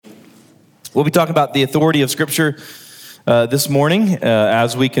We'll be talking about the authority of Scripture this morning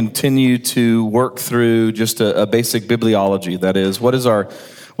as we continue to work through just a basic bibliology. That is, what is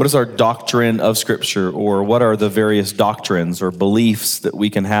our doctrine of Scripture, or what are the various doctrines or beliefs that we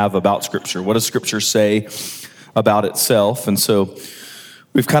can have about Scripture? What does Scripture say about itself? And so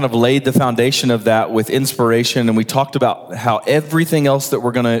we've kind of laid the foundation of that with inspiration, and we talked about how everything else that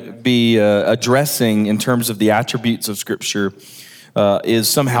we're going to be addressing in terms of the attributes of Scripture is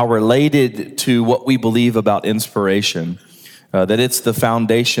somehow related to what we believe about inspiration, that it's the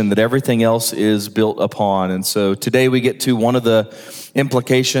foundation that everything else is built upon. And so today we get to one of the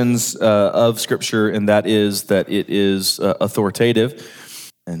implications of Scripture, and that is that it is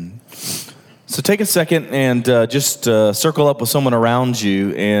authoritative. And so take a second and just circle up with someone around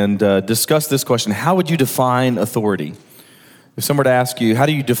you and discuss this question. How would you define authority? If someone were to ask you, how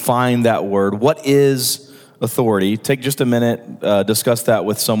do you define that word? What is authority? Take just a minute, discuss that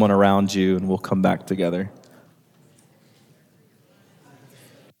with someone around you, and we'll come back together.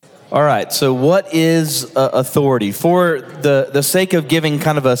 All right, so what is authority? For the sake of giving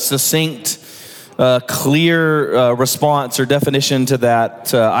kind of a succinct, clear response or definition to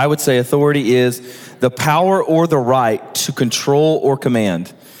that, I would say authority is the power or the right to control or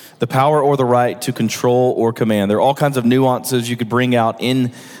command. The power or the right to control or command. There are all kinds of nuances you could bring out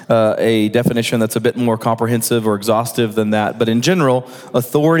in a definition that's a bit more comprehensive or exhaustive than that. But in general,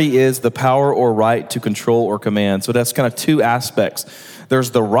 authority is the power or right to control or command. So that's kind of two aspects. There's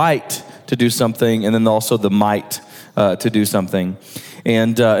the right to do something, and then also the might to do something.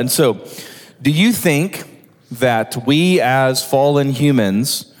 And so, do you think that we as fallen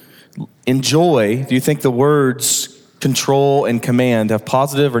humans do you think the words control and command have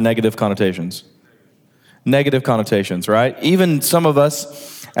positive or negative connotations? Negative connotations, right? Even some of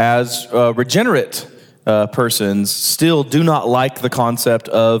us as regenerate persons still do not like the concept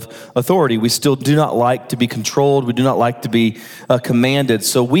of authority. We still do not like to be controlled. We do not like to be commanded.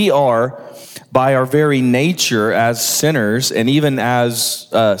 So we are, by our very nature as sinners, and even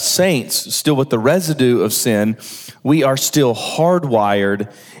as saints, still with the residue of sin, we are still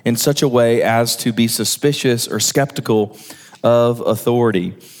hardwired in such a way as to be suspicious or skeptical of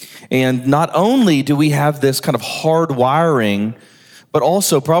authority. And not only do we have this kind of hard wiring, but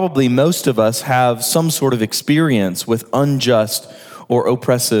also probably most of us have some sort of experience with unjust or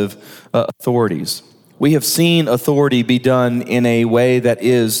oppressive authorities. We have seen authority be done in a way that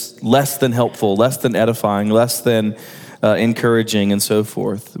is less than helpful, less than edifying, less than encouraging, and so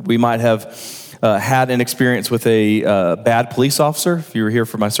forth. We might have had an experience with a bad police officer. If you were here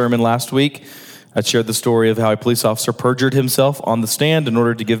for my sermon last week, I shared the story of how a police officer perjured himself on the stand in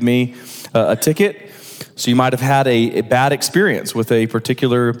order to give me a ticket. So you might have had a bad experience with a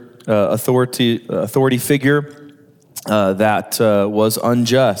particular authority figure that was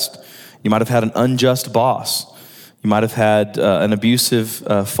unjust. You might have had an unjust boss. You might have had an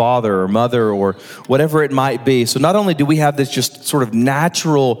abusive father or mother or whatever it might be. So not only do we have this just sort of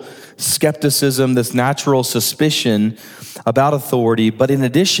natural skepticism, this natural suspicion about authority, but in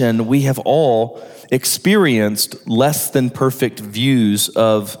addition, we have all experienced less than perfect views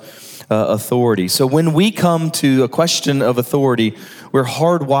of authority. So when we come to a question of authority, we're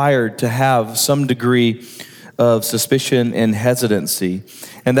hardwired to have some degree of suspicion and hesitancy.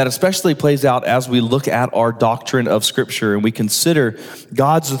 And that especially plays out as we look at our doctrine of Scripture and we consider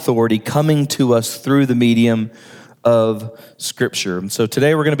God's authority coming to us through the medium of Scripture. And so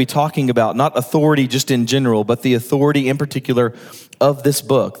today we're going to be talking about not authority just in general, but the authority in particular of this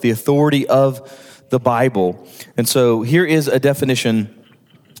book, the authority of the Bible. And so here is a definition.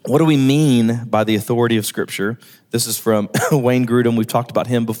 What do we mean by the authority of Scripture? This is from Wayne Grudem. We've talked about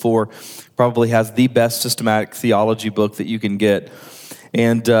him before. Probably has the best systematic theology book that you can get.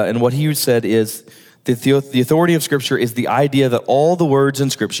 And what he said is that the authority of Scripture is the idea that all the words in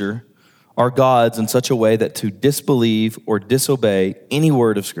Scripture are God's in such a way that to disbelieve or disobey any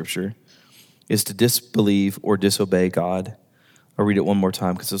word of Scripture is to disbelieve or disobey God. I'll read it one more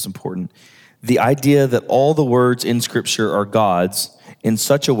time because it's important. The idea that all the words in Scripture are God's in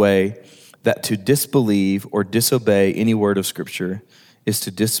such a way that to disbelieve or disobey any word of Scripture is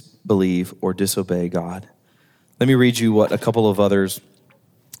to disbelieve or disobey God. Let me read you what a couple of others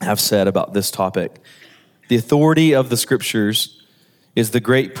have said about this topic. The authority of the Scriptures is the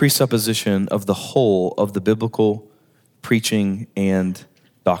great presupposition of the whole of the biblical preaching and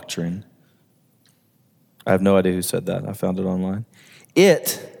doctrine. I have no idea who said that. I found it online.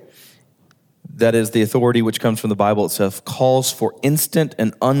 That is the authority which comes from the Bible itself, calls for instant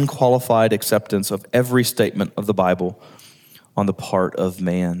and unqualified acceptance of every statement of the Bible on the part of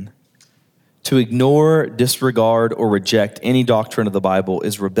man. To ignore, disregard, or reject any doctrine of the Bible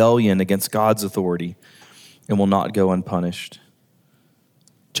is rebellion against God's authority and will not go unpunished.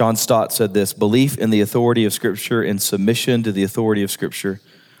 John Stott said this: belief in the authority of Scripture and submission to the authority of Scripture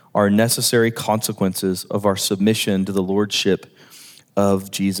are necessary consequences of our submission to the lordship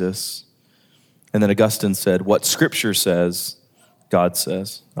of Jesus. And then Augustine said, what Scripture says, God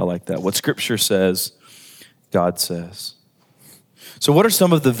says. I like that. What Scripture says, God says. So what are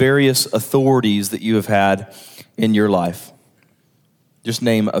some of the various authorities that you have had in your life? Just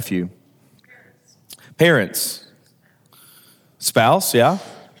name a few. Parents. Spouse, yeah.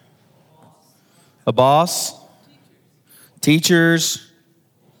 A boss. Teachers.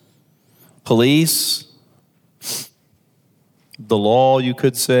 Police. The law, you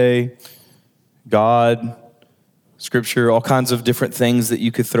could say. God. Scripture, all kinds of different things that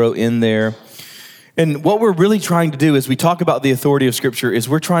you could throw in there. And what we're really trying to do as we talk about the authority of Scripture is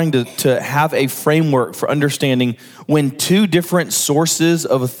we're trying to have a framework for understanding when two different sources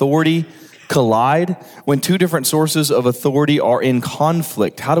of authority collide, when two different sources of authority are in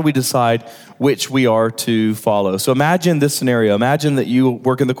conflict. How do we decide which we are to follow? So imagine this scenario. Imagine that you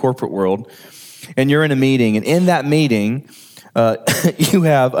work in the corporate world and you're in a meeting, and in that meeting, you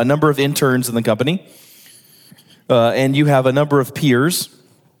have a number of interns in the company, and you have a number of peers.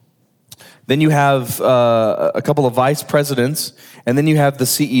 Then you have a couple of vice presidents, and then you have the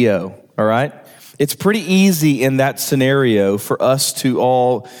CEO, all right? It's pretty easy in that scenario for us to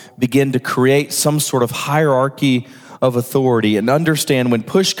all begin to create some sort of hierarchy of authority and understand when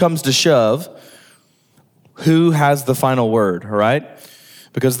push comes to shove, who has the final word, all right?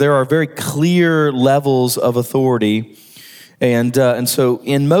 Because there are very clear levels of authority. And so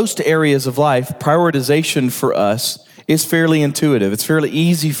in most areas of life, prioritization for us is fairly intuitive. It's fairly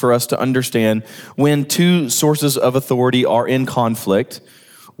easy for us to understand when two sources of authority are in conflict,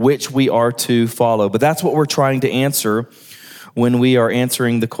 which we are to follow. But that's what we're trying to answer when we are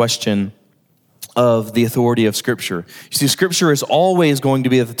answering the question of the authority of Scripture. You see, Scripture is always going to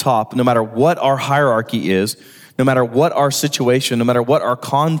be at the top, no matter what our hierarchy is, no matter what our situation, no matter what our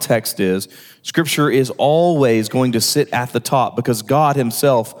context is. Scripture is always going to sit at the top because God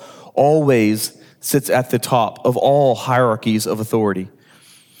himself always sits at the top of all hierarchies of authority.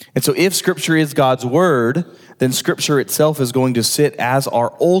 And so if Scripture is God's word, then Scripture itself is going to sit as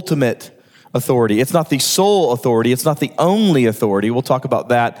our ultimate authority. It's not the sole authority. It's not the only authority. We'll talk about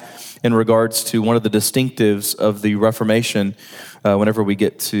that in regards to one of the distinctives of the Reformation whenever we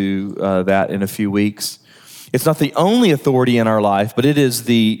get to that in a few weeks. It's not the only authority in our life, but it is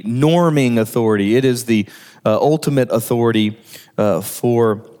the norming authority. It is the ultimate authority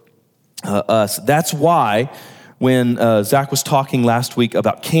for us. That's why when Zach was talking last week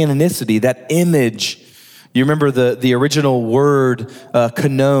about canonicity, that image, you remember the original word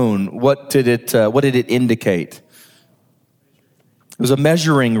canon, what did it indicate? It was a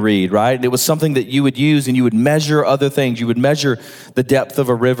measuring reed, right? It was something that you would use and you would measure other things. You would measure the depth of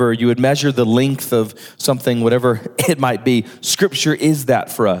a river. You would measure the length of something, whatever it might be. Scripture is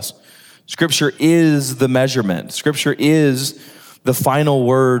that for us. Scripture is the measurement. Scripture is the final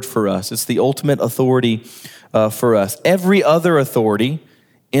word for us. It's the ultimate authority for us. Every other authority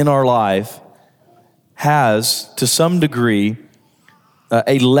in our life has, to some degree,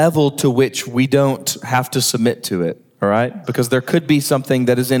 a level to which we don't have to submit to it, all right? Because there could be something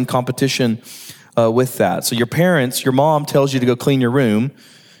that is in competition with that. So your parents, your mom tells you to go clean your room,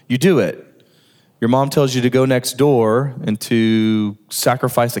 you do it. Your mom tells you to go next door and to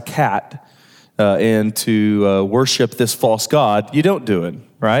sacrifice a cat, and to worship this false god, you don't do it,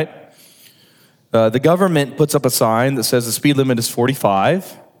 right? The government puts up a sign that says the speed limit is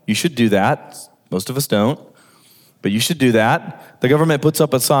 45. You should do that. Most of us don't, but you should do that. The government puts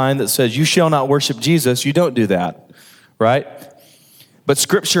up a sign that says you shall not worship Jesus. You don't do that, right? But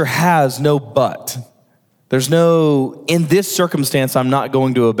Scripture has no but. There's no, in this circumstance, I'm not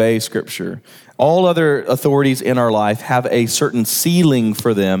going to obey Scripture. All other authorities in our life have a certain ceiling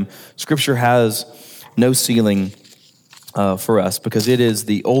for them. Scripture has no ceiling for us because it is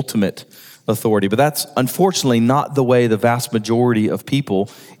the ultimate authority. But that's unfortunately not the way the vast majority of people,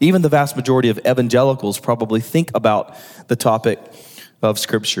 even the vast majority of evangelicals, probably think about the topic of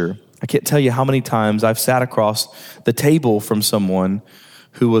Scripture. I can't tell you how many times I've sat across the table from someone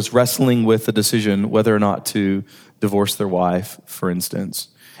who was wrestling with the decision whether or not to divorce their wife, for instance.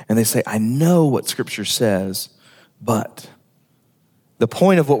 And they say, I know what Scripture says, but the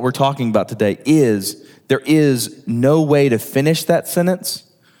point of what we're talking about today is there is no way to finish that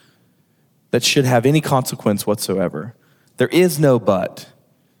sentence that should have any consequence whatsoever. There is no but.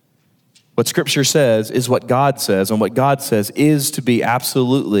 What Scripture says is what God says, and what God says is to be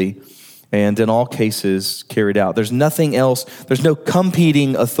absolutely and in all cases carried out. There's nothing else, there's no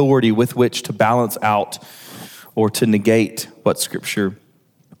competing authority with which to balance out or to negate what Scripture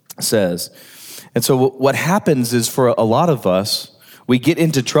says. And so what happens is, for a lot of us, we get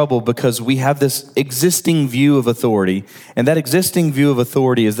into trouble because we have this existing view of authority, and that existing view of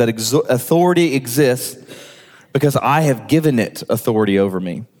authority is that authority exists because I have given it authority over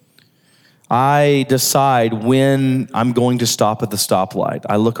me. I decide when I'm going to stop at the stoplight.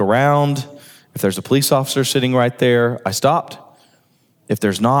 I look around. If there's a police officer sitting right there, I stopped. If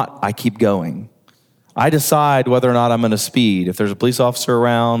there's not, I keep going. I decide whether or not I'm going to speed. If there's a police officer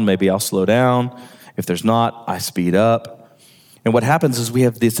around, maybe I'll slow down. If there's not, I speed up. And what happens is we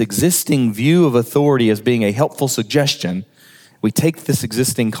have this existing view of authority as being a helpful suggestion. We take this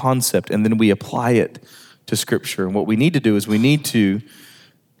existing concept and then we apply it to Scripture. And what we need to do is we need to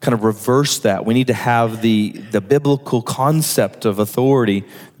kind of reverse that. We need to have the biblical concept of authority,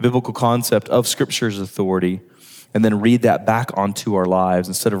 the biblical concept of Scripture's authority, and then read that back onto our lives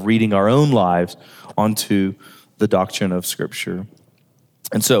instead of reading our own lives onto the doctrine of Scripture.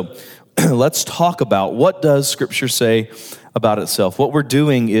 And so let's talk about, what does Scripture say about itself? What we're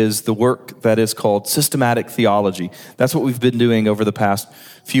doing is the work that is called systematic theology. That's what we've been doing over the past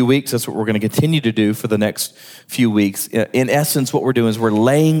few weeks. That's what we're going to continue to do for the next few weeks. In essence, what we're doing is we're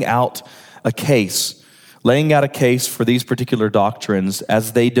laying out a case for these particular doctrines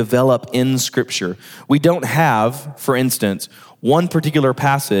as they develop in Scripture. We don't have, for instance, one particular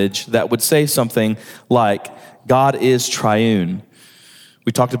passage that would say something like, God is triune.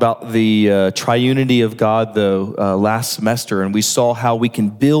 We talked about the triunity of God last semester, and we saw how we can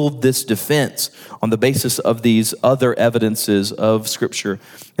build this defense on the basis of these other evidences of Scripture.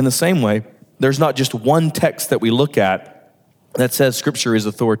 In the same way, there's not just one text that we look at that says Scripture is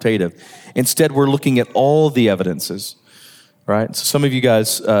authoritative. Instead, we're looking at all the evidences, right? So some of you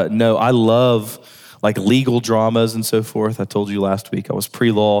guys know I love like legal dramas and so forth. I told you last week I was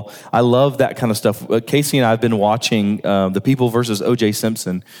pre-law. I love that kind of stuff. Casey and I have been watching The People versus O.J.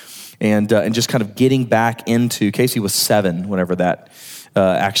 Simpson, and just kind of getting back into. Casey was 7 whenever that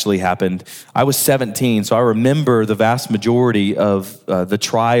actually happened. I was 17, so I remember the vast majority of the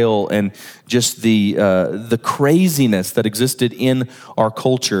trial and just the craziness that existed in our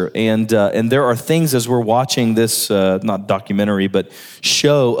culture. And there are things as we're watching this, not documentary, but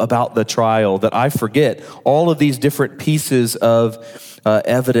show about the trial that I forget all of these different pieces of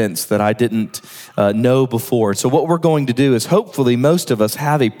evidence that I didn't know before. So what we're going to do is hopefully most of us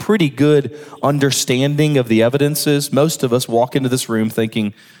have a pretty good understanding of the evidences. Most of us walk into this room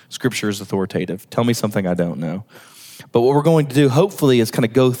thinking Scripture is authoritative. Tell me something I don't know. But what we're going to do hopefully is kind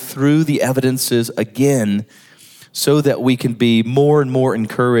of go through the evidences again so that we can be more and more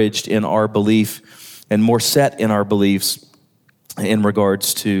encouraged in our belief and more set in our beliefs in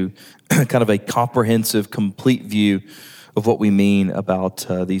regards to kind of a comprehensive, complete view of what we mean about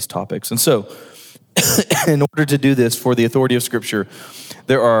these topics. And so, in order to do this for the authority of Scripture,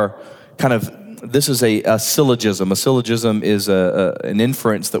 there are this is a syllogism. A syllogism is an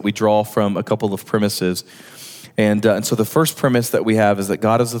inference that we draw from a couple of premises. And so the first premise that we have is that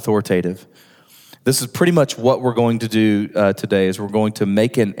God is authoritative. This is pretty much what we're going to do today, is we're going to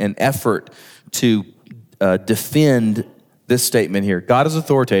make an effort to defend this statement here. God is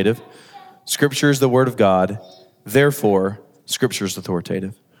authoritative. Scripture is the Word of God. Therefore, Scripture is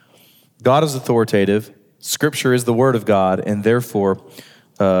authoritative. God is authoritative. Scripture is the Word of God, and therefore,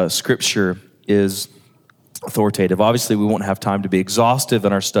 Scripture is authoritative. Obviously, we won't have time to be exhaustive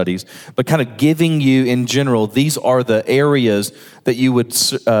in our studies, but kind of giving you in general, these are the areas that you would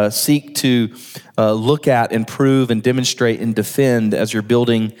seek to look at and prove and demonstrate and defend as you're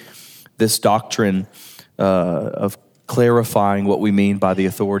building this doctrine of clarifying what we mean by the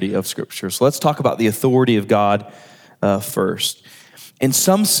authority of Scripture. So let's talk about the authority of God first. In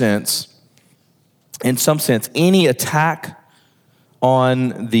some sense, any attack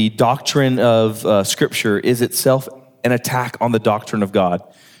on the doctrine of Scripture is itself an attack on the doctrine of God.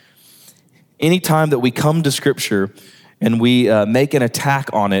 Anytime that we come to Scripture and we make an attack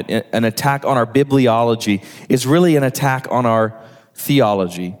on it, an attack on our bibliology, is really an attack on our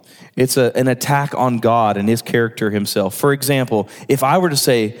theology. It's an attack on God and His character Himself. For example, if I were to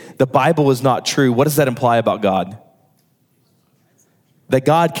say the Bible is not true, what does that imply about God? That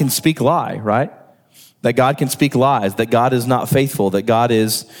God can speak lie, right? That God can speak lies, that God is not faithful, that God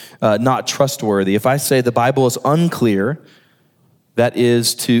is not trustworthy. If I say the Bible is unclear, that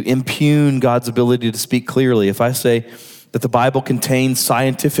is to impugn God's ability to speak clearly. If I say that the Bible contains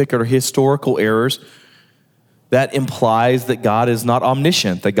scientific or historical errors, that implies that God is not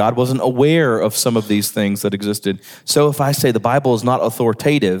omniscient, that God wasn't aware of some of these things that existed. So if I say the Bible is not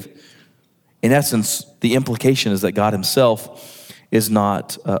authoritative, In essence, the implication is that God himself is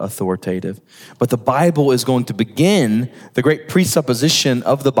not authoritative. But the Bible is going to begin, the great presupposition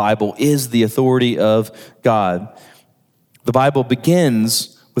of the Bible is the authority of God. The Bible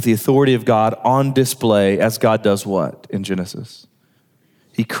begins with the authority of God on display as God does what in Genesis?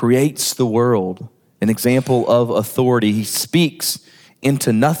 He creates the world, an example of authority. He speaks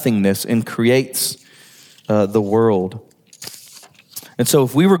into nothingness and creates the world. And so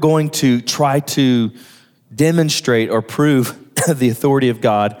if we were going to try to demonstrate or prove the authority of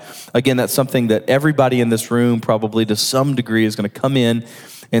God, again, that's something that everybody in this room probably to some degree is going to come in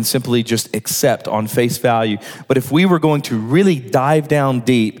and simply just accept on face value. But if we were going to really dive down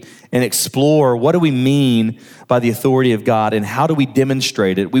deep and explore what do we mean by the authority of God and how do we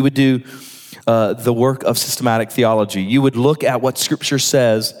demonstrate it, we would do the work of systematic theology. You would look at what Scripture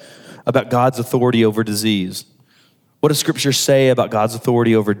says about God's authority over disease. What does Scripture say about God's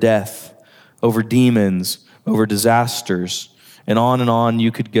authority over death, over demons, over disasters? And on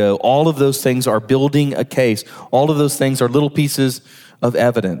you could go. All of those things are building a case. All of those things are little pieces of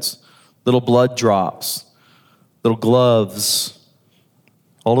evidence, little blood drops, little gloves.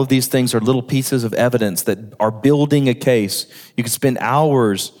 All of these things are little pieces of evidence that are building a case. You could spend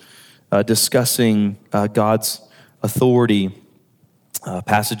hours discussing God's authority,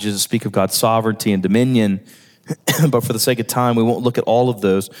 passages that speak of God's sovereignty and dominion. But for the sake of time, we won't look at all of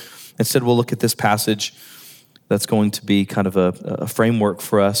those. Instead, we'll look at this passage that's going to be kind of a framework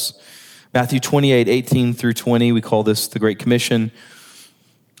for us. Matthew 28, 18 through 20, we call this the Great Commission.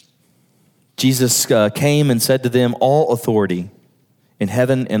 Jesus came and said to them, "All authority in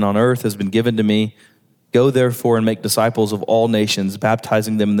heaven and on earth has been given to me. Go therefore and make disciples of all nations,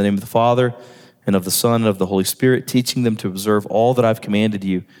 baptizing them in the name of the Father and of the Son and of the Holy Spirit, teaching them to observe all that I've commanded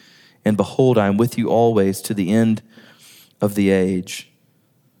you. And behold, I am with you always to the end of the age."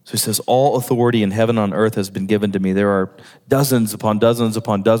 So he says, all authority in heaven and on earth has been given to me. There are dozens upon dozens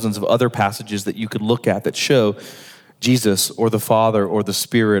upon dozens of other passages that you could look at that show Jesus or the Father or the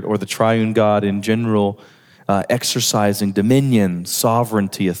Spirit or the triune God in general exercising dominion,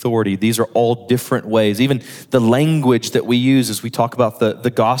 sovereignty, authority. These are all different ways. Even the language that we use as we talk about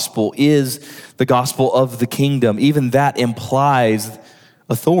the gospel is the gospel of the kingdom. Even that implies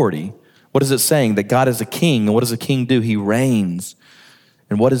authority. What is it saying? That God is a king. And what does a king do? He reigns.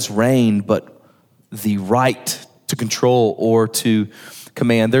 And what is reign but the right to control or to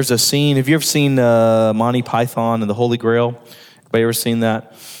command? There's a scene. Have you ever seen Monty Python and the Holy Grail? Anybody ever seen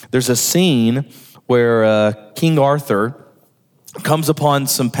that? There's a scene where King Arthur comes upon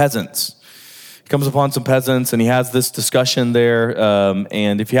some peasants. He comes upon some peasants and he has this discussion there.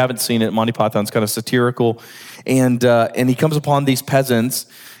 And if you haven't seen it, Monty Python's kind of satirical. And he comes upon these peasants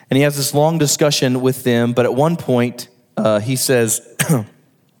and he has this long discussion with them. But at one point, he says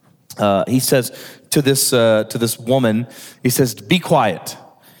to this woman, he says, "Be quiet."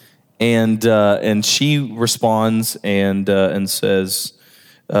 And she responds and says,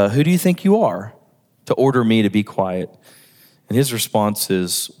 "Who do you think you are to order me to be quiet?" And his response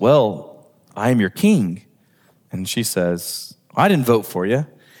is, "Well, I am your king." And she says, "I didn't vote for you."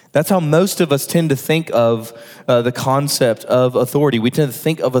 That's how most of us tend to think of the concept of authority. We tend to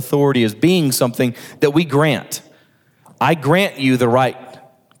think of authority as being something that we grant. I grant you the right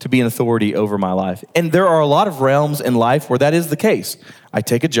to be an authority over my life. And there are a lot of realms in life where that is the case. I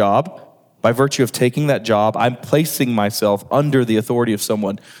take a job. By virtue of taking that job, I'm placing myself under the authority of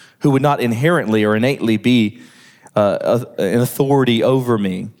someone who would not inherently or innately be an authority over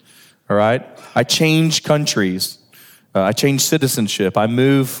me. All right? I change countries. I change citizenship. I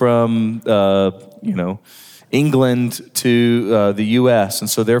move from, England to the U.S. And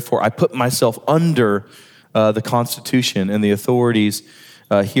so therefore, I put myself under the Constitution and the authorities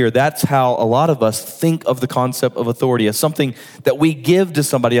here. That's how a lot of us think of the concept of authority as something that we give to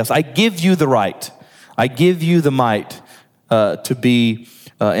somebody else. I give you the right. I give you the might to be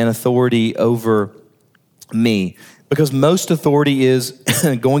an authority over me. Because most authority is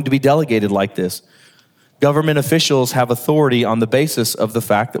going to be delegated like this. Government officials have authority on the basis of the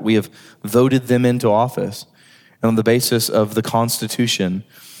fact that we have voted them into office and on the basis of the Constitution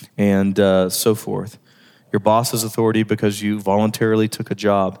and so forth. Your boss has authority because you voluntarily took a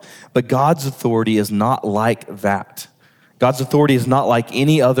job. But God's authority is not like that. God's authority is not like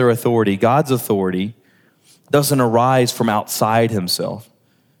any other authority. God's authority doesn't arise from outside himself.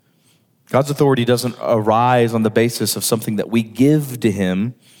 God's authority doesn't arise on the basis of something that we give to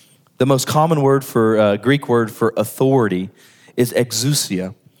him. The most common word for Greek word for authority is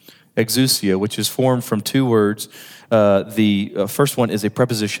exousia. Exousia, which is formed from two words. The first one is a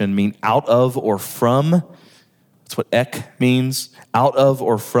preposition meaning out of or from. That's what ek means, out of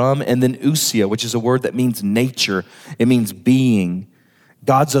or from. And then ousia, which is a word that means nature. It means being.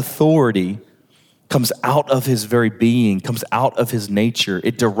 God's authority comes out of his very being, comes out of his nature.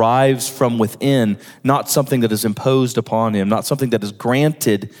 It derives from within, not something that is imposed upon him, not something that is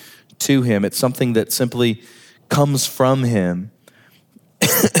granted to him. It's something that simply comes from him.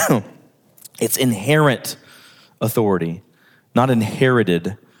 It's inherent authority, not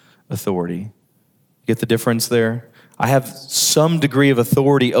inherited authority. Get the difference there? I have some degree of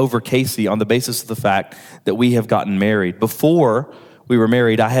authority over Casey on the basis of the fact that we have gotten married. Before we were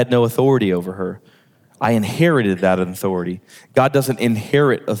married, I had no authority over her. I inherited that authority. God doesn't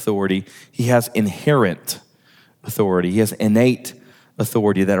inherit authority. He has inherent authority. He has innate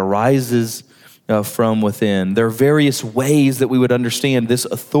authority that arises from within. There are various ways that we would understand this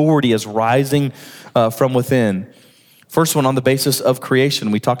authority as rising from within. First one, on the basis of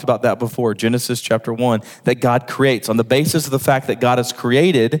creation. We talked about that before, Genesis chapter 1, that God creates. On the basis of the fact that God has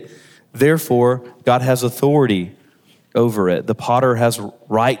created, therefore, God has authority over it. The potter has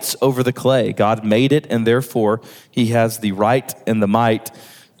rights over the clay. God made it, and therefore, he has the right and the might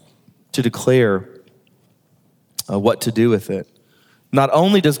to declare what to do with it. Not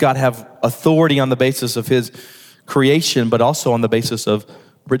only does God have authority on the basis of his creation, but also on the basis of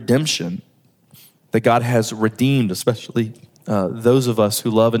redemption. That God has redeemed, especially those of us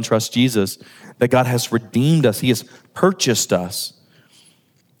who love and trust Jesus, that God has redeemed us. He has purchased us.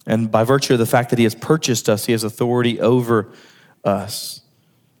 And by virtue of the fact that he has purchased us, he has authority over us.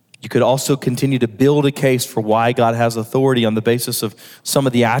 You could also continue to build a case for why God has authority on the basis of some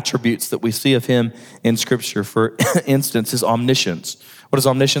of the attributes that we see of him in Scripture. For instance, his omniscience. What does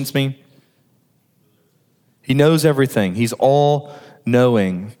omniscience mean? He knows everything. He's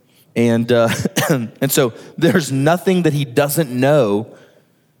all-knowing. And so there's nothing that he doesn't know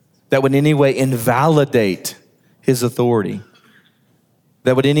that would in any way invalidate his authority,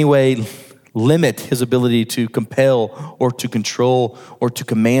 that would in any way limit his ability to compel or to control or to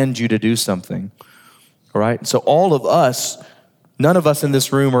command you to do something. All right? So all of us, none of us in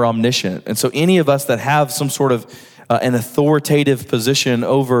this room are omniscient. And so any of us that have some sort of an authoritative position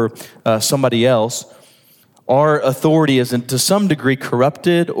over somebody else, our authority is to some degree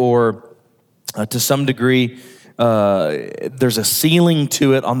corrupted, or to some degree there's a ceiling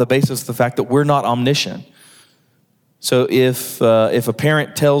to it on the basis of the fact that we're not omniscient. So if a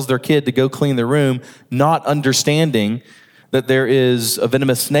parent tells their kid to go clean their room, not understanding that there is a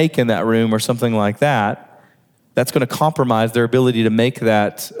venomous snake in that room or something like that, that's going to compromise their ability to make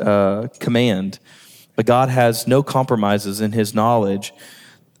that command. But God has no compromises in his knowledge.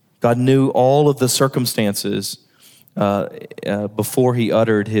 God knew all of the circumstances before he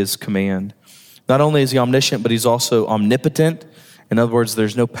uttered his command. Not only is he omniscient, but he's also omnipotent. In other words,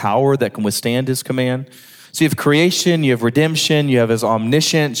 there's no power that can withstand his command. So you have creation, you have redemption, you have his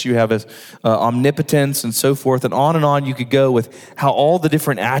omniscience, you have his omnipotence, and so forth. And on you could go with how all the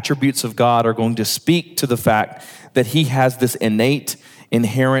different attributes of God are going to speak to the fact that he has this innate,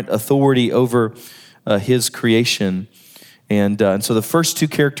 inherent authority over his creation. And so the first two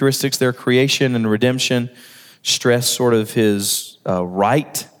characteristics there, creation and redemption, stress sort of his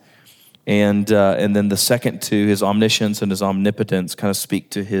right. And then the second two, his omniscience and his omnipotence, kind of speak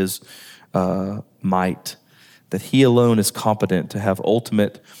to his might. That he alone is competent to have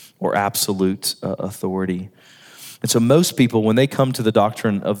ultimate or absolute authority. And so most people, when they come to the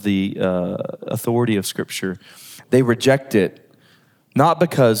doctrine of the authority of Scripture, they reject it, not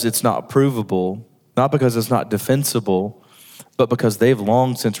because it's not provable, not because it's not defensible, but because they've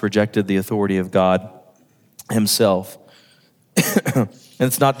long since rejected the authority of God himself. And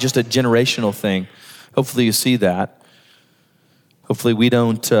it's not just a generational thing. Hopefully you see that. Hopefully we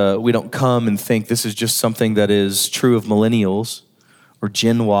don't come and think this is just something that is true of millennials or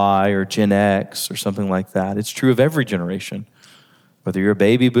Gen Y or Gen X or something like that. It's true of every generation. Whether you're a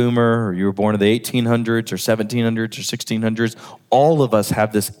baby boomer or you were born in the 1800s or 1700s or 1600s, all of us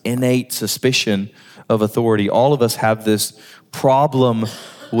have this innate suspicion of authority. All of us have this problem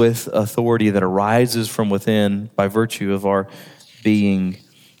with authority that arises from within by virtue of our being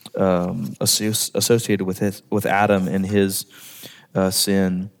associated with Adam and his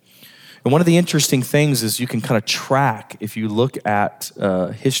sin. And one of the interesting things is you can kind of track, if you look at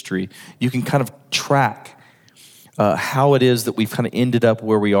history, you can kind of track how it is that we've kind of ended up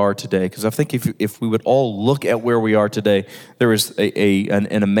where we are today. Because I think if we would all look at where we are today, there is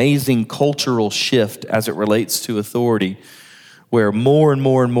an amazing cultural shift as it relates to authority, where more and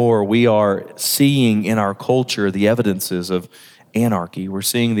more and more we are seeing in our culture the evidences of anarchy. We're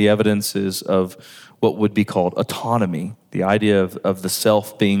seeing the evidences of what would be called autonomy, the idea of the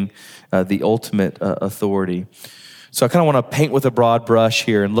self being the ultimate authority. So I kind of want to paint with a broad brush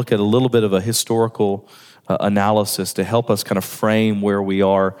here and look at a little bit of a historical analysis to help us kind of frame where we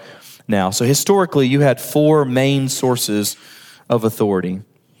are now. So historically, you had four main sources of authority.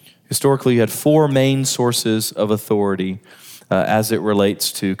 Historically, you had four main sources of authority as it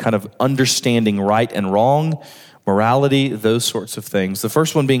relates to kind of understanding right and wrong, morality, those sorts of things. The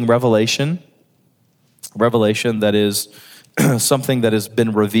first one being revelation. Revelation, that is something that has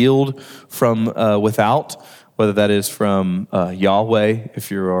been revealed from without, whether that is from Yahweh,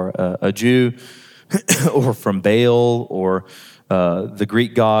 if you're a Jew, or from Baal, or the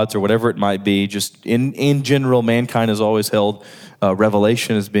Greek gods, or whatever it might be. Just in general, mankind has always held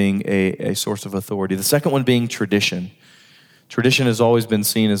revelation as being a source of authority. The second one being tradition. Tradition has always been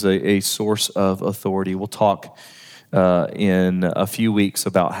seen as a source of authority. We'll talk in a few weeks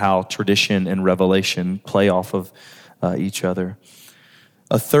about how tradition and revelation play off of each other.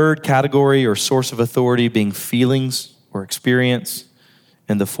 A third category or source of authority being feelings or experience,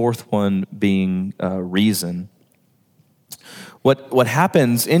 and the fourth one being reason. What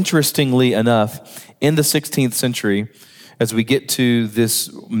happens, interestingly enough, in the 16th century, as we get to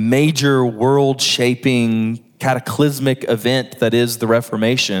this major world-shaping, cataclysmic event that is the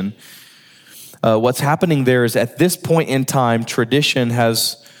Reformation, what's happening there is at this point in time, tradition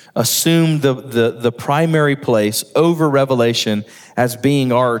has assumed the primary place over revelation as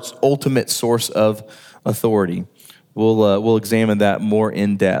being our ultimate source of authority. We'll examine that more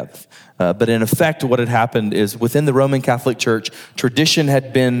in depth. But in effect, what had happened is within the Roman Catholic Church, tradition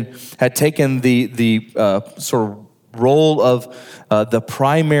had taken the sort of role of the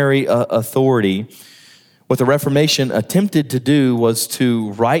primary authority. What the Reformation attempted to do was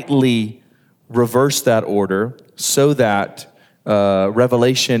to rightly reverse that order so that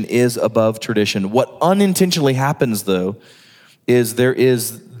revelation is above tradition. What unintentionally happens, though, is there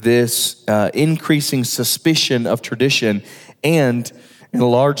is this increasing suspicion of tradition, and in a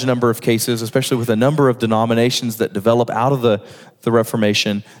large number of cases, especially with a number of denominations that develop out of the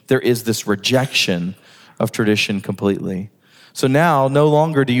Reformation, there is this rejection of tradition completely. So now, no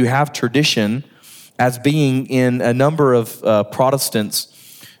longer do you have tradition as being in a number of Protestants'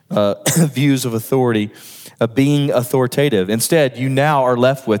 views of authority, being authoritative. Instead, you now are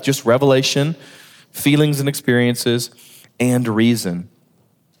left with just revelation, feelings and experiences, and reason.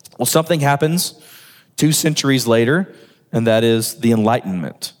 Well, something happens 2 centuries later, and that is the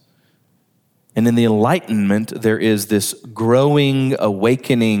Enlightenment. And in the Enlightenment, there is this growing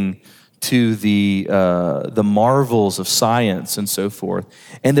awakening to the marvels of science and so forth,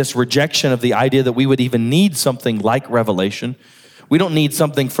 and this rejection of the idea that we would even need something like revelation. We don't need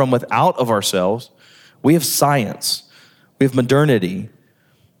something from without of ourselves. We have science, we have modernity,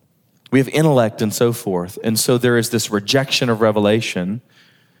 we have intellect and so forth. And so there is this rejection of revelation,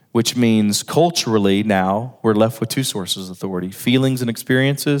 which means culturally now we're left with two sources of authority: feelings and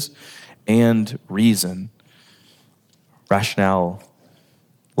experiences, and reason, rationale,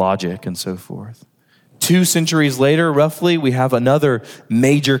 logic, and so forth. 2 centuries later, roughly, we have another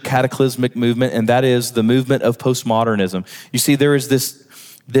major cataclysmic movement, and that is the movement of postmodernism. You see, there is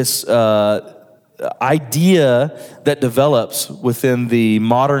this idea that develops within the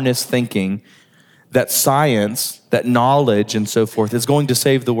modernist thinking that science, that knowledge, and so forth is going to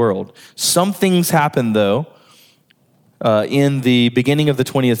save the world. Some things happen, though, in the beginning of the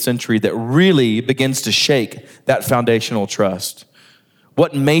 20th century that really begins to shake that foundational trust.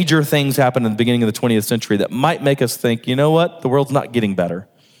 What major things happened in the beginning of the 20th century that might make us think, you know what, the world's not getting better?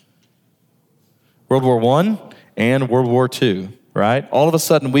 World War I and World War II, right? All of a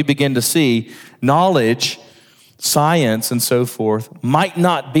sudden we begin to see knowledge, science, and so forth might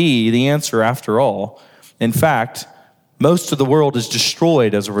not be the answer after all. In fact, most of the world is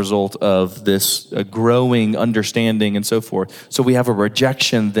destroyed as a result of this growing understanding and so forth. So we have a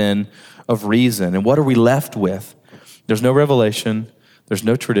rejection then of reason. And what are we left with? There's no revelation. There's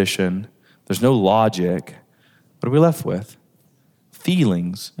no tradition. There's no logic. What are we left with?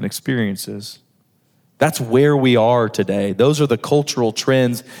 Feelings and experiences. That's where we are today. Those are the cultural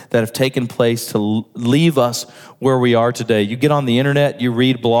trends that have taken place to leave us where we are today. You get on the internet, you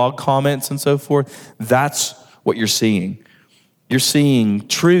read blog comments and so forth. That's what you're seeing. You're seeing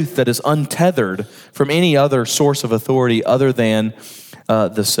truth that is untethered from any other source of authority other than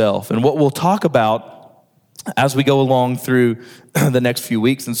the self. And what we'll talk about as we go along through the next few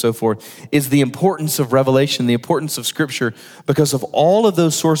weeks and so forth is the importance of revelation, the importance of Scripture, because of all of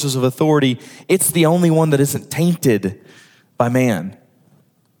those sources of authority, it's the only one that isn't tainted by man.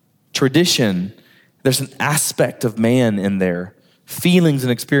 Tradition, there's an aspect of man in there, Feelings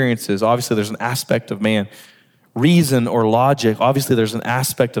and experiences, obviously there's an aspect of man. Reason or logic, obviously there's an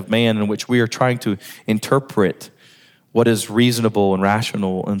aspect of man in which we are trying to interpret what is reasonable and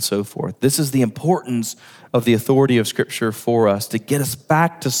rational and so forth. This is the importance of the authority of Scripture for us to get us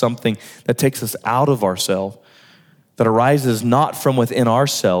back to something that takes us out of ourselves, that arises not from within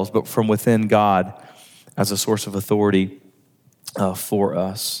ourselves, but from within God as a source of authority for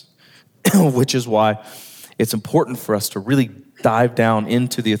us, which is why it's important for us to really dive down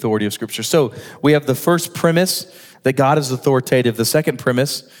into the authority of Scripture. So we have the first premise that God is authoritative. The second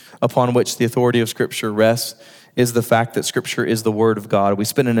premise upon which the authority of Scripture rests is the fact that Scripture is the Word of God. We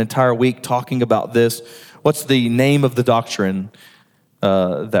spent an entire week talking about this. What's the name of the doctrine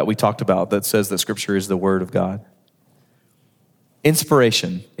that we talked about that says that Scripture is the Word of God?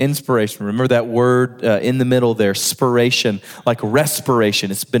 Inspiration. Remember that word in the middle there, spiration, like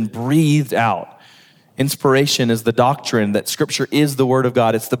respiration. It's been breathed out. Inspiration is the doctrine that Scripture is the Word of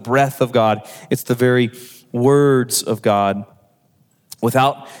God. It's the breath of God. It's the very words of God.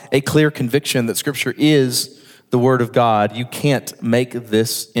 Without a clear conviction that Scripture is the Word of God, you can't make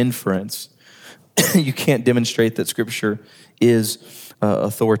this inference. You can't demonstrate that Scripture is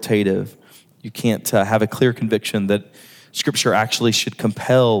authoritative. You can't have a clear conviction that Scripture actually should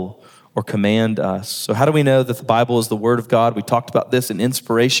compel or command us. So how do we know that the Bible is the Word of God? We talked about this in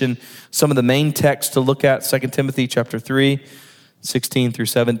inspiration. Some of the main texts to look at, 2 Timothy chapter 3, 16 through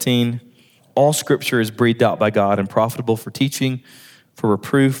 17. All Scripture is breathed out by God and profitable for teaching, for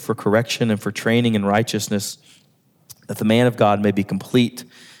reproof, for correction, and for training in righteousness, that the man of God may be complete,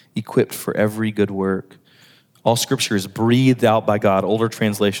 equipped for every good work. All Scripture is breathed out by God. Older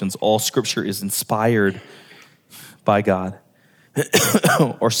translations, all Scripture is inspired by God.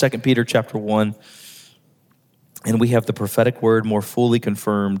 Or 2 Peter chapter 1, and we have the prophetic word more fully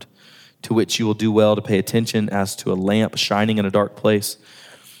confirmed, to which you will do well to pay attention as to a lamp shining in a dark place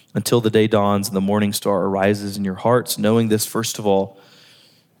until the day dawns and the morning star arises in your hearts, knowing this, first of all,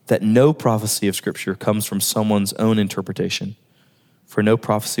 that no prophecy of Scripture comes from someone's own interpretation. For no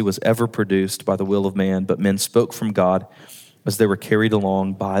prophecy was ever produced by the will of man, but men spoke from God as they were carried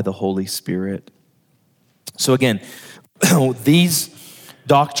along by the Holy Spirit. So again, these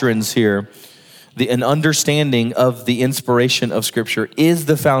doctrines here, an understanding of the inspiration of Scripture is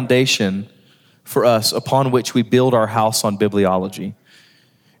the foundation for us upon which we build our house on bibliology.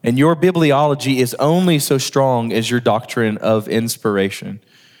 And your bibliology is only so strong as your doctrine of inspiration.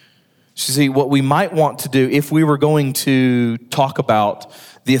 So see, what we might want to do if we were going to talk about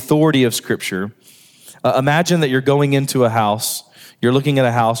the authority of Scripture, imagine that you're going into a house. You're looking at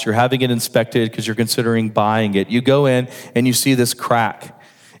a house, you're having it inspected because you're considering buying it. You go in and you see this crack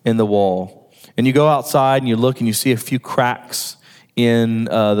in the wall. And you go outside and you look and you see a few cracks in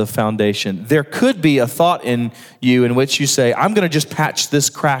the foundation. There could be a thought in you in which you say, I'm going to just patch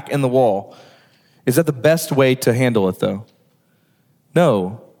this crack in the wall. Is that the best way to handle it though?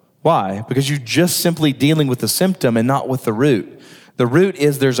 No. Why? Because you're just simply dealing with the symptom and not with the root. The root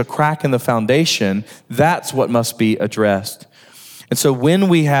is there's a crack in the foundation. That's what must be addressed. And so when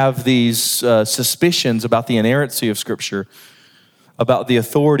we have these suspicions about the inerrancy of Scripture, about the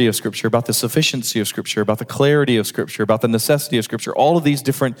authority of Scripture, about the sufficiency of Scripture, about the clarity of Scripture, about the necessity of Scripture, all of these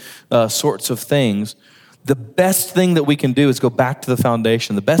different sorts of things, the best thing that we can do is go back to the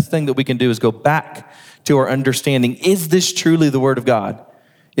foundation. The best thing that we can do is go back to our understanding. Is this truly the Word of God?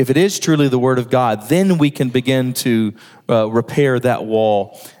 If it is truly the Word of God, then we can begin to repair that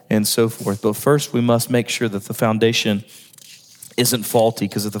wall and so forth. But first, we must make sure that the foundation isn't faulty,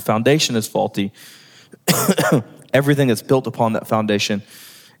 because if the foundation is faulty, everything that's built upon that foundation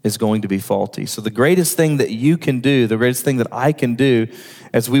is going to be faulty. So the greatest thing that you can do, the greatest thing that I can do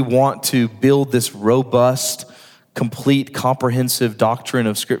as we want to build this robust, complete, comprehensive doctrine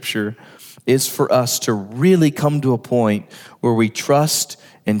of Scripture is for us to really come to a point where we trust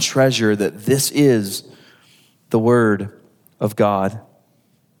and treasure that this is the Word of God.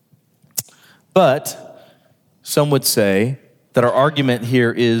 But some would say that our argument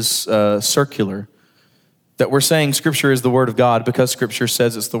here is circular, that we're saying Scripture is the Word of God because Scripture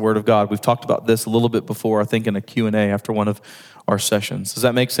says it's the Word of God. We've talked about this a little bit before, I think in a Q&A after one of our sessions. Does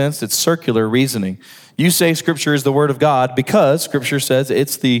that make sense? It's circular reasoning. You say Scripture is the Word of God because Scripture says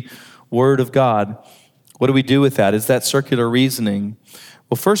it's the Word of God. What do we do with that? Is that circular reasoning?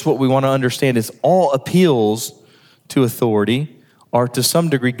 Well, first, what we want to understand is all appeals to authority are to some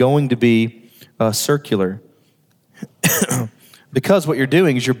degree going to be circular. Because what you're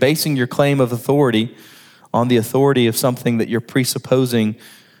doing is you're basing your claim of authority on the authority of something that you're presupposing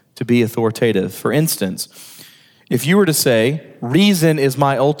to be authoritative. For instance, if you were to say, reason is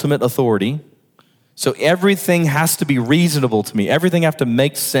my ultimate authority, So everything has to be reasonable to me. Everything has to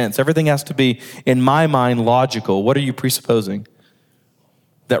make sense. Everything has to be, in my mind, logical. What are you presupposing?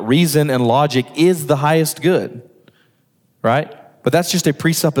 That reason and logic is the highest good, right? But that's just a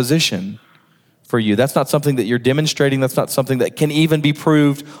presupposition for you. That's not something that you're demonstrating. That's not something that can even be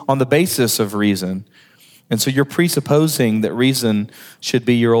proved on the basis of reason. And so you're presupposing that reason should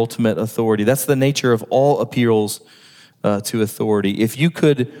be your ultimate authority. That's the nature of all appeals to authority. If you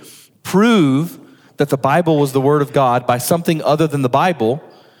could prove that the Bible was the Word of God by something other than the Bible,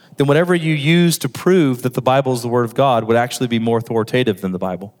 then whatever you use to prove that the Bible is the Word of God would actually be more authoritative than the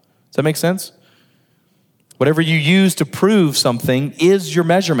Bible. Does that make sense? Whatever you use to prove something is your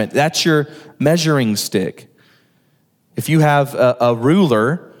measurement. That's your measuring stick. If you have a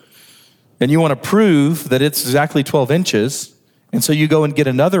ruler and you want to prove that it's exactly 12 inches, and so you go and get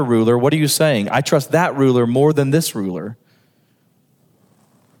another ruler, what are you saying? I trust that ruler more than this ruler.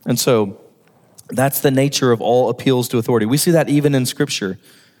 And so that's the nature of all appeals to authority. We see that even in Scripture.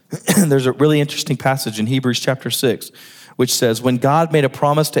 There's a really interesting passage in Hebrews chapter 6, which says, when God made a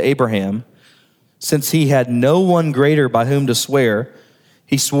promise to Abraham, since he had no one greater by whom to swear,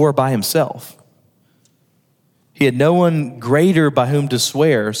 he swore by himself. He had no one greater by whom to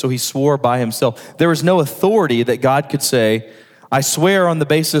swear, so he swore by himself. There was no authority that God could say, I swear on the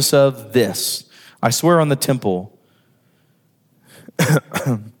basis of this. I swear on the temple.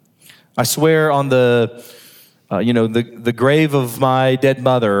 I swear on the grave of my dead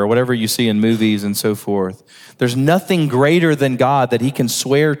mother, or whatever you see in movies and so forth. There's nothing greater than God that he can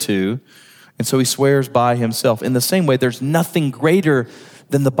swear to, and so he swears by himself. In the same way, there's nothing greater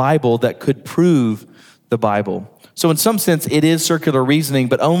than the Bible that could prove the Bible. So in some sense, it is circular reasoning,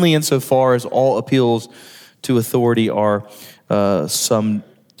 but only insofar as all appeals to authority are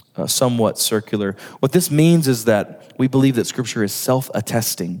somewhat circular. What this means is that we believe that Scripture is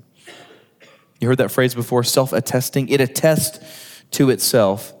self-attesting. You heard that phrase before, self-attesting? It attests to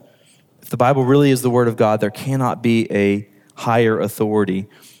itself. If the Bible really is the Word of God, there cannot be a higher authority,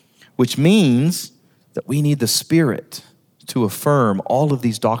 which means that we need the Spirit to affirm all of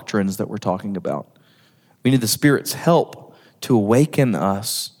these doctrines that we're talking about. We need the Spirit's help to awaken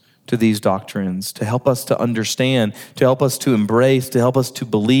us to these doctrines, to help us to understand, to help us to embrace, to help us to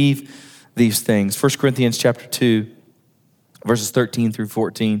believe these things. 1 Corinthians chapter 2, verses 13 through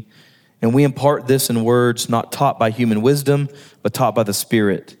 14. And we impart this in words not taught by human wisdom, but taught by the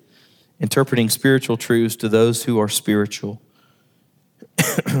Spirit, interpreting spiritual truths to those who are spiritual.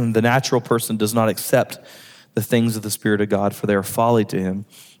 The natural person does not accept the things of the Spirit of God, for they are folly to him,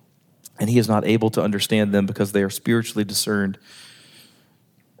 and he is not able to understand them because they are spiritually discerned.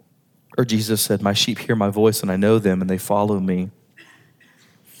 Or Jesus said, my sheep hear my voice, and I know them, and they follow me.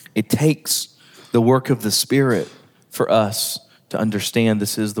 It takes the work of the Spirit for us to understand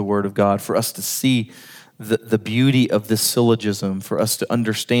this is the Word of God, for us to see the beauty of this syllogism, for us to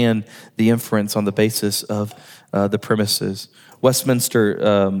understand the inference on the basis of the premises. Westminster,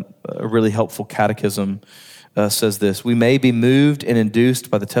 a really helpful catechism, says this: we may be moved and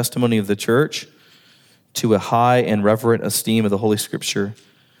induced by the testimony of the church to a high and reverent esteem of the Holy Scripture,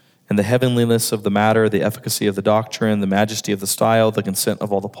 and the heavenliness of the matter, the efficacy of the doctrine, the majesty of the style, the consent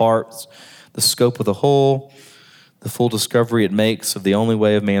of all the parts, the scope of the whole, the full discovery it makes of the only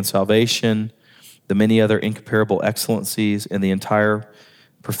way of man's salvation, the many other incomparable excellencies, and the entire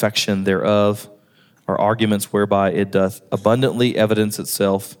perfection thereof, are arguments whereby it doth abundantly evidence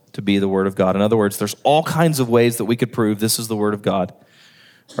itself to be the Word of God. In other words, there's all kinds of ways that we could prove this is the Word of God.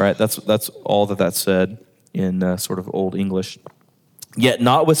 All right, that's all that said in sort of Old English. Yet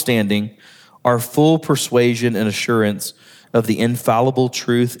notwithstanding, our full persuasion and assurance of the infallible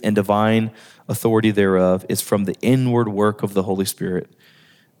truth and divine authority thereof is from the inward work of the Holy Spirit,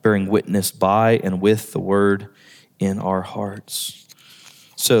 bearing witness by and with the Word in our hearts.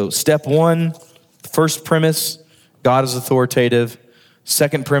 So step one, first premise, God is authoritative.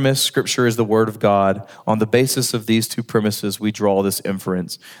 Second premise, Scripture is the Word of God. On the basis of these two premises, we draw this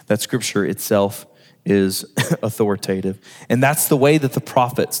inference that Scripture itself is authoritative. And that's the way that the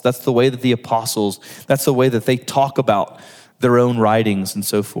prophets, that's the way that the apostles, that's the way that they talk about their own writings and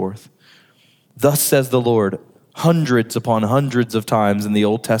so forth. Thus says the Lord, hundreds upon hundreds of times in the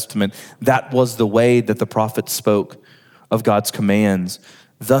Old Testament, that was the way that the prophets spoke of God's commands.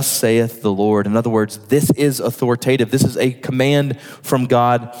 Thus saith the Lord. In other words, this is authoritative. This is a command from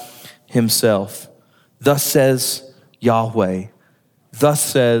God himself. Thus says Yahweh. Thus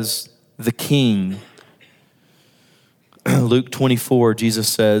says the King. Luke 24, Jesus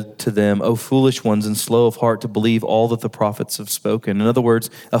said to them, O foolish ones and slow of heart to believe all that the prophets have spoken. In other words,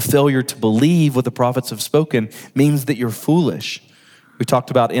 a failure to believe what the prophets have spoken means that you're foolish. We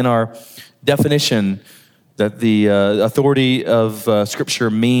talked about in our definition that the authority of Scripture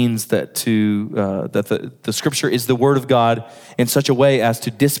means that the Scripture is the Word of God in such a way as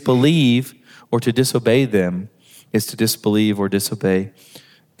to disbelieve or to disobey them is to disbelieve or disobey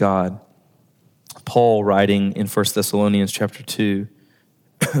God. Paul writing in 1 Thessalonians chapter 2,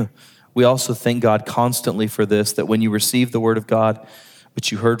 we also thank God constantly for this, that when you received the word of God,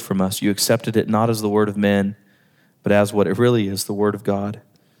 which you heard from us, you accepted it not as the word of men, but as what it really is, the word of God,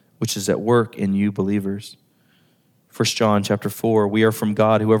 which is at work in you believers. 1 John chapter 4, we are from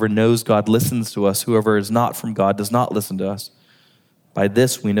God. Whoever knows God listens to us. Whoever is not from God does not listen to us. By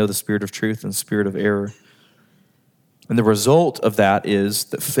this we know the spirit of truth and the spirit of error. And the result of that is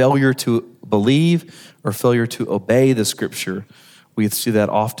that failure to believe or failure to obey the Scripture, we see that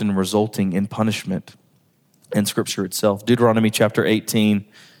often resulting in punishment in Scripture itself. Deuteronomy chapter 18,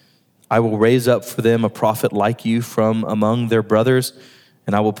 I will raise up for them a prophet like you from among their brothers,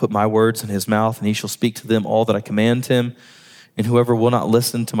 and I will put my words in his mouth, and he shall speak to them all that I command him. And whoever will not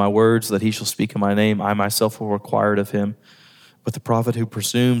listen to my words that he shall speak in my name, I myself will require it of him. But the prophet who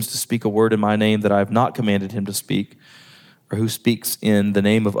presumes to speak a word in my name that I have not commanded him to speak, or who speaks in the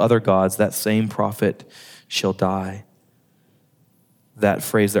name of other gods, that same prophet shall die. That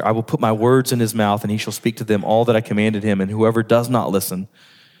phrase there, I will put my words in his mouth, and he shall speak to them all that I commanded him, and whoever does not listen,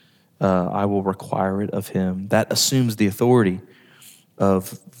 I will require it of him. That assumes the authority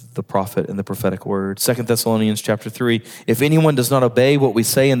of the prophet and the prophetic word. 2 Thessalonians chapter 3, if anyone does not obey what we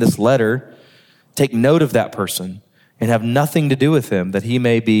say in this letter, take note of that person and have nothing to do with him, that he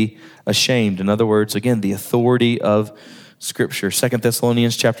may be ashamed. In other words, again, the authority of Scripture. 2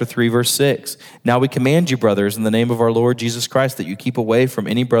 Thessalonians chapter 3, verse 6. Now we command you, brothers, in the name of our Lord Jesus Christ, that you keep away from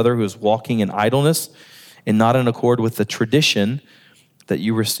any brother who is walking in idleness and not in accord with the tradition that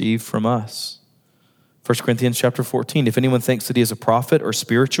you received from us. 1 Corinthians chapter 14. If anyone thinks that he is a prophet or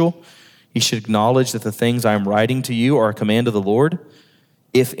spiritual, he should acknowledge that the things I am writing to you are a command of the Lord.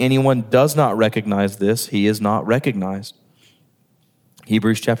 If anyone does not recognize this, he is not recognized.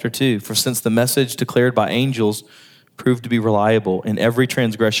 Hebrews chapter 2. For since the message declared by angels proved to be reliable, and every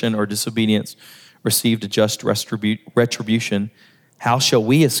transgression or disobedience received a just retribution, how shall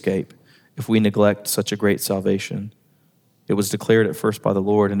we escape if we neglect such a great salvation? It was declared at first by the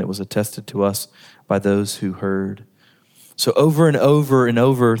Lord, and it was attested to us by those who heard. So over and over and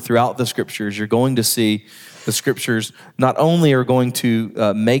over throughout the Scriptures, you're going to see the Scriptures not only are going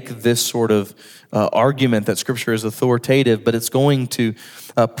to make this sort of argument that Scripture is authoritative, but it's going to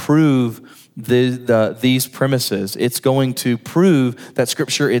prove these premises. It's going to prove that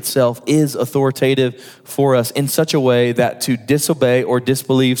Scripture itself is authoritative for us in such a way that to disobey or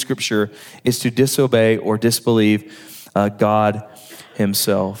disbelieve Scripture is to disobey or disbelieve God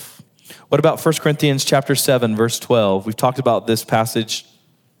himself. What about 1 Corinthians chapter 7, verse 12? We've talked about this passage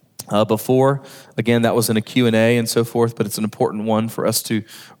before. Again, that was in a Q&A and so forth, but it's an important one for us to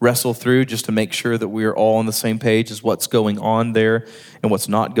wrestle through just to make sure that we are all on the same page as what's going on there and what's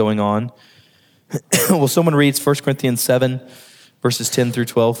not going on. Will someone read 1 Corinthians 7, verses 10 through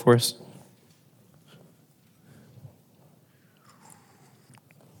 12 for us?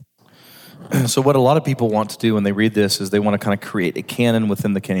 So what a lot of people want to do when they read this is they want to kind of create a canon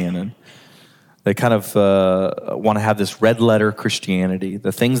within the canon. They kind of want to have this red letter Christianity.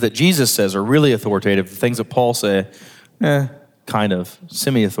 The things that Jesus says are really authoritative. The things that Paul say, kind of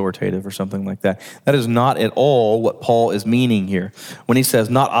semi-authoritative or something like that. That is not at all what Paul is meaning here. When he says,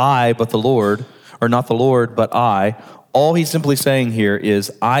 not I, but the Lord, or not the Lord, but I, all he's simply saying here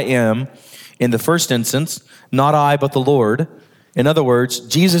is, I am, in the first instance, not I, but the Lord. In other words,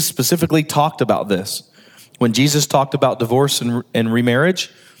 Jesus specifically talked about this. When Jesus talked about divorce and remarriage,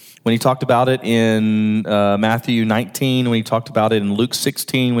 when he talked about it in Matthew 19, when he talked about it in Luke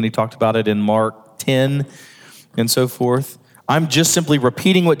 16, when he talked about it in Mark 10, and so forth, I'm just simply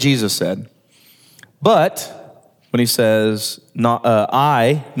repeating what Jesus said. But when he says, not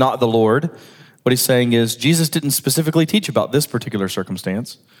I, not the Lord, what he's saying is Jesus didn't specifically teach about this particular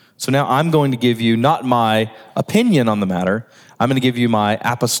circumstance. So now I'm going to give you not my opinion on the matter. I'm going to give you my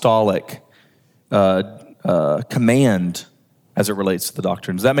apostolic command as it relates to the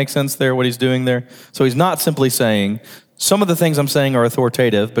doctrine. Does that make sense there, what he's doing there? So he's not simply saying, some of the things I'm saying are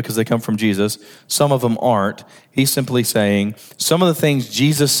authoritative because they come from Jesus. Some of them aren't. He's simply saying, some of the things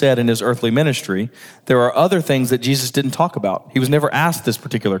Jesus said in his earthly ministry, there are other things that Jesus didn't talk about. He was never asked this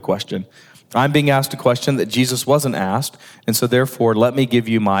particular question. I'm being asked a question that Jesus wasn't asked, and so therefore, let me give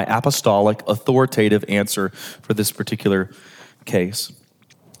you my apostolic, authoritative answer for this particular case.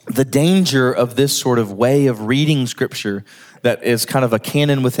 The danger of this sort of way of reading Scripture that is kind of a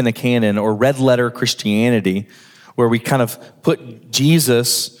canon within a canon or red letter Christianity, where we kind of put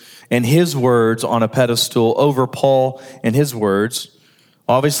Jesus and his words on a pedestal over Paul and his words.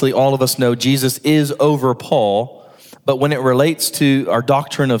 Obviously, all of us know Jesus is over Paul, but when it relates to our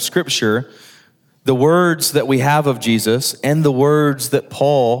doctrine of Scripture, the words that we have of Jesus and the words that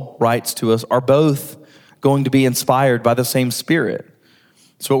Paul writes to us are both going to be inspired by the same Spirit.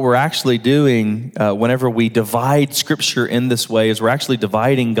 So what we're actually doing whenever we divide Scripture in this way is we're actually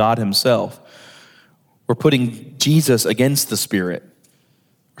dividing God himself. We're putting Jesus against the Spirit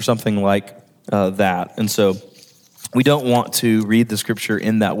or something like that. And so we don't want to read the Scripture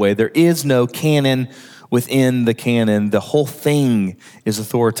in that way. There is no canon within the canon. The whole thing is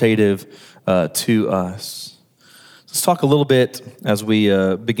authoritative to us. Let's talk a little bit as we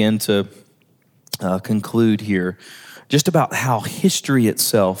begin to conclude here, just about how history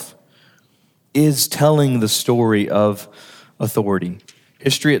itself is telling the story of authority.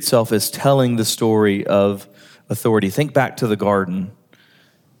 History itself is telling the story of authority. Think back to the garden.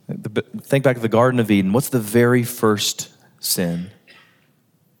 Think back to the Garden of Eden. What's the very first sin?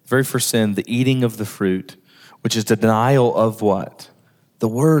 The very first sin, the eating of the fruit, which is denial of what? The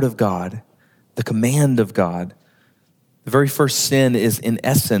word of God, the command of God. The very first sin is in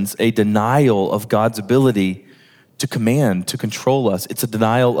essence a denial of God's ability to command, to control us. It's a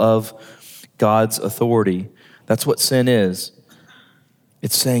denial of God's authority. That's what sin is.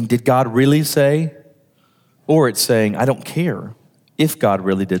 It's saying, did God really say? Or it's saying, I don't care if God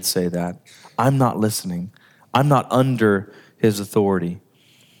really did say that. I'm not listening. I'm not under his authority.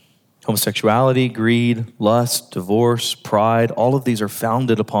 Homosexuality, greed, lust, divorce, pride, all of these are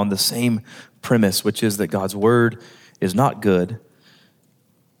founded upon the same premise, which is that God's word is not good,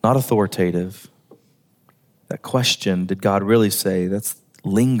 not authoritative. That question, did God really say, that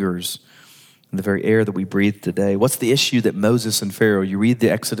lingers in the very air that we breathe today. What's the issue that Moses and Pharaoh, you read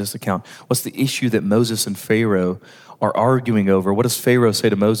the Exodus account, what's the issue that Moses and Pharaoh are arguing over? What does Pharaoh say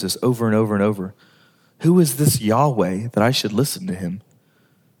to Moses over and over and over? Who is this Yahweh that I should listen to him?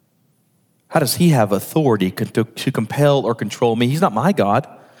 How does he have authority to compel or control me? He's not my God.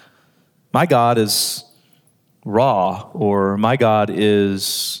 My God is Ra, or my God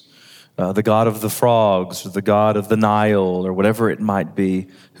is the God of the frogs, or the God of the Nile, or whatever it might be.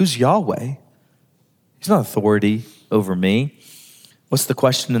 Who's Yahweh? He's not authority over me. What's the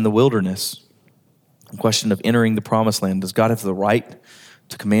question in the wilderness? The question of entering the promised land. Does God have the right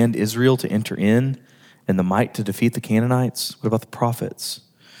to command Israel to enter in and the might to defeat the Canaanites? What about the prophets?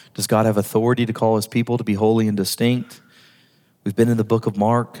 Does God have authority to call his people to be holy and distinct? We've been in the book of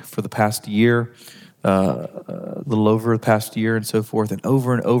Mark for the past year, a little over the past year and so forth, and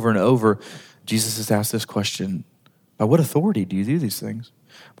over and over and over, Jesus has asked this question: by what authority do you do these things?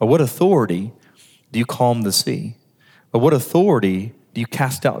 By what authority do you calm the sea? By what authority do you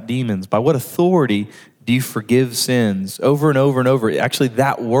cast out demons? By what authority do you forgive sins? Over and over and over. Actually,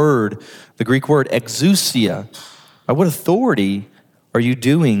 that word, the Greek word exousia, by what authority are you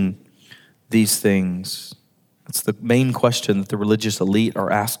doing these things? That's the main question that the religious elite are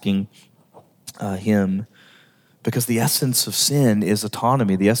asking him, because the essence of sin is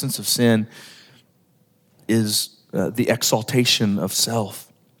autonomy. The essence of sin is the exaltation of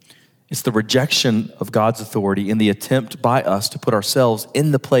self. It's the rejection of God's authority in the attempt by us to put ourselves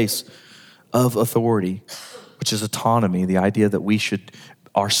in the place of authority, which is autonomy, the idea that we should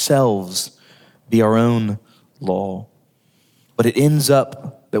ourselves be our own law. But it ends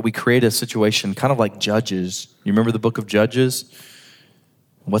up that we create a situation kind of like Judges. You remember the book of Judges?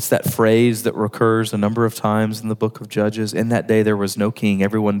 What's that phrase that recurs a number of times in the book of Judges? In that day there was no king.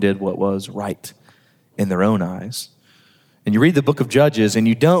 Everyone did what was right in their own eyes. And you read the book of Judges, and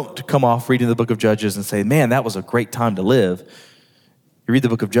you don't come off reading the book of Judges and say, man, that was a great time to live. You read the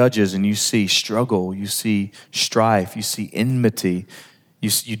book of Judges, and you see struggle, you see strife, you see enmity.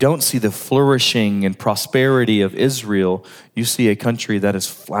 You don't see the flourishing and prosperity of Israel. You see a country that is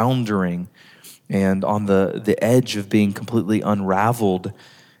floundering and on the edge of being completely unraveled,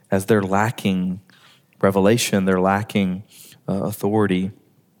 as they're lacking revelation, they're lacking authority,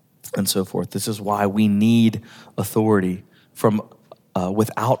 and so forth. This is why we need authority from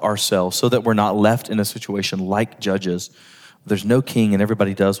without ourselves, so that we're not left in a situation like Judges. There's no king and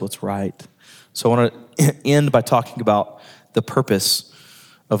everybody does what's right. So I want to end by talking about the purpose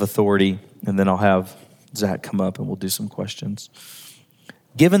of authority, and then I'll have Zach come up and we'll do some questions.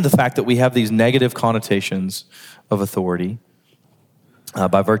 Given the fact that we have these negative connotations of authority,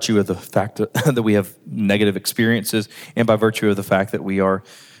 by virtue of the fact that we have negative experiences, and by virtue of the fact that we are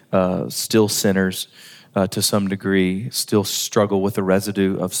still sinners to some degree, still struggle with the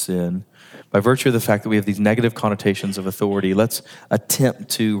residue of sin, by virtue of the fact that we have these negative connotations of authority, let's attempt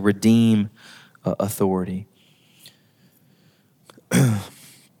to redeem authority.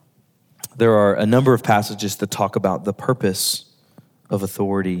 there are a number of passages that talk about the purpose of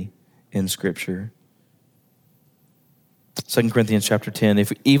authority in Scripture. 2 Corinthians chapter 10,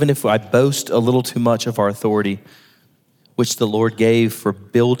 even if I boast a little too much of our authority, which the Lord gave for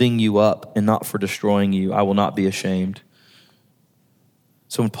building you up and not for destroying you, I will not be ashamed.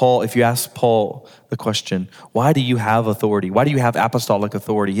 So if you ask Paul the question, why do you have authority? Why do you have apostolic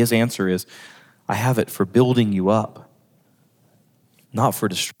authority? His answer is, I have it for building you up, not for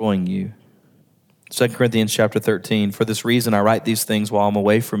destroying you. 2 Corinthians chapter 13, for this reason I write these things while I'm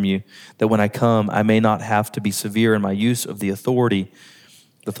away from you, that when I come, I may not have to be severe in my use of the authority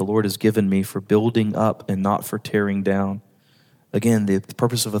that the Lord has given me for building up and not for tearing down. Again, the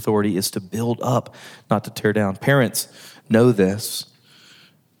purpose of authority is to build up, not to tear down. Parents know this,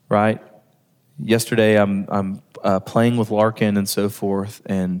 right? Yesterday, I'm playing with Larkin and so forth,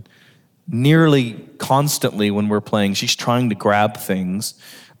 and nearly constantly when we're playing, she's trying to grab things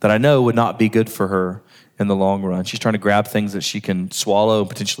that I know would not be good for her in the long run. She's trying to grab things that she can swallow and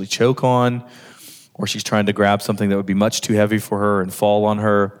potentially choke on, or she's trying to grab something that would be much too heavy for her and fall on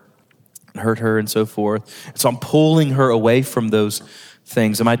her, hurt her, and so forth. So I'm pulling her away from those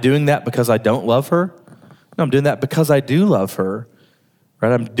things. Am I doing that because I don't love her? No, I'm doing that because I do love her.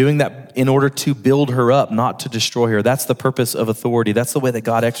 Right? I'm doing that in order to build her up, not to destroy her. That's the purpose of authority. That's the way that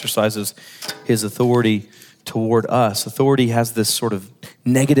God exercises his authority toward us. Authority has this sort of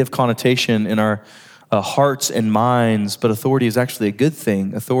negative connotation in our hearts and minds, but authority is actually a good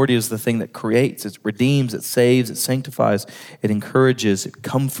thing. Authority is the thing that creates, it redeems, it saves, it sanctifies, it encourages, it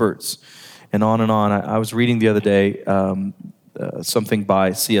comforts, and on and on. I was reading the other day something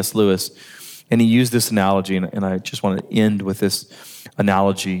by C.S. Lewis, and he used this analogy, and I just want to end with this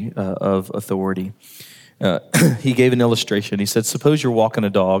analogy of authority. He gave an illustration. He said, suppose you're walking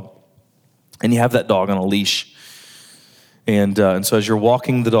a dog, and you have that dog on a leash. And so as you're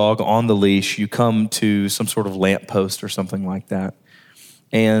walking the dog on the leash, you come to some sort of lamppost or something like that.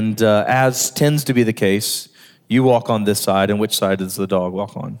 And as tends to be the case, you walk on this side, and which side does the dog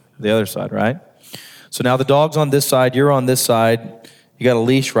walk on? The other side, right? So now the dog's on this side, you're on this side, you got a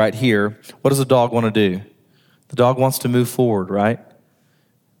leash right here. What does the dog want to do? The dog wants to move forward, right?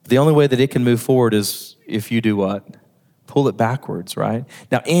 The only way that it can move forward is if you do what? Pull it backwards, right?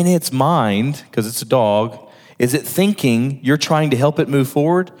 Now, in its mind, because it's a dog, is it thinking you're trying to help it move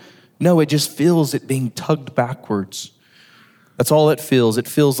forward? No, it just feels it being tugged backwards. That's all it feels. It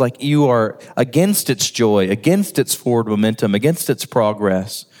feels like you are against its joy, against its forward momentum, against its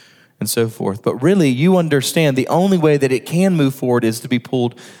progress, and so forth. But really, you understand the only way that it can move forward is to be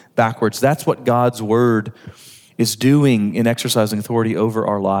pulled backwards. That's what God's word is doing in exercising authority over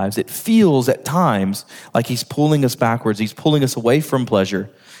our lives. It feels at times like he's pulling us backwards. He's pulling us away from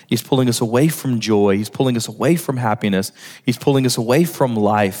pleasure. He's pulling us away from joy. He's pulling us away from happiness. He's pulling us away from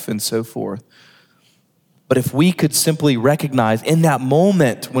life and so forth. But if we could simply recognize in that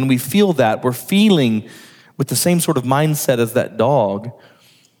moment when we feel that, we're feeling with the same sort of mindset as that dog,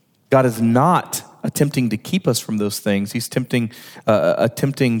 God is not attempting to keep us from those things. He's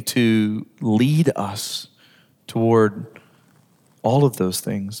attempting to lead us toward all of those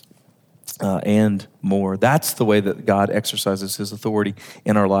things and more. That's the way that God exercises his authority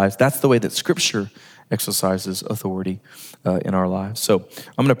in our lives. That's the way that Scripture exercises authority in our lives. So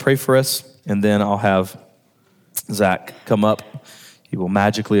I'm going to pray for us, and then I'll have Zach come up. He will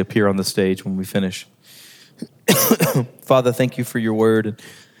magically appear on the stage when we finish. Father, thank you for your word.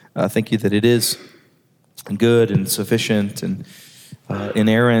 Thank you that it is good and sufficient and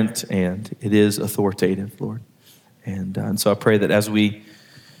inerrant, and it is authoritative, Lord. And so I pray that as we,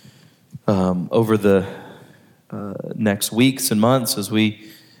 over the next weeks and months, as we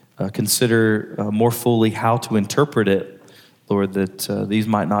consider more fully how to interpret it, Lord, that these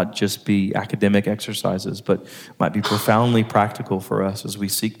might not just be academic exercises, but might be profoundly practical for us as we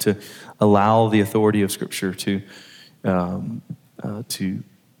seek to allow the authority of Scripture to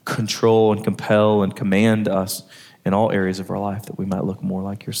control and compel and command us in all areas of our life, that we might look more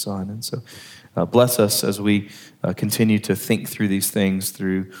like your Son. And so bless us as we continue to think through these things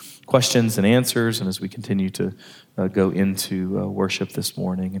through questions and answers, and as we continue to go into worship this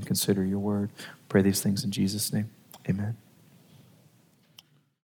morning and consider your word. Pray these things in Jesus' name. Amen.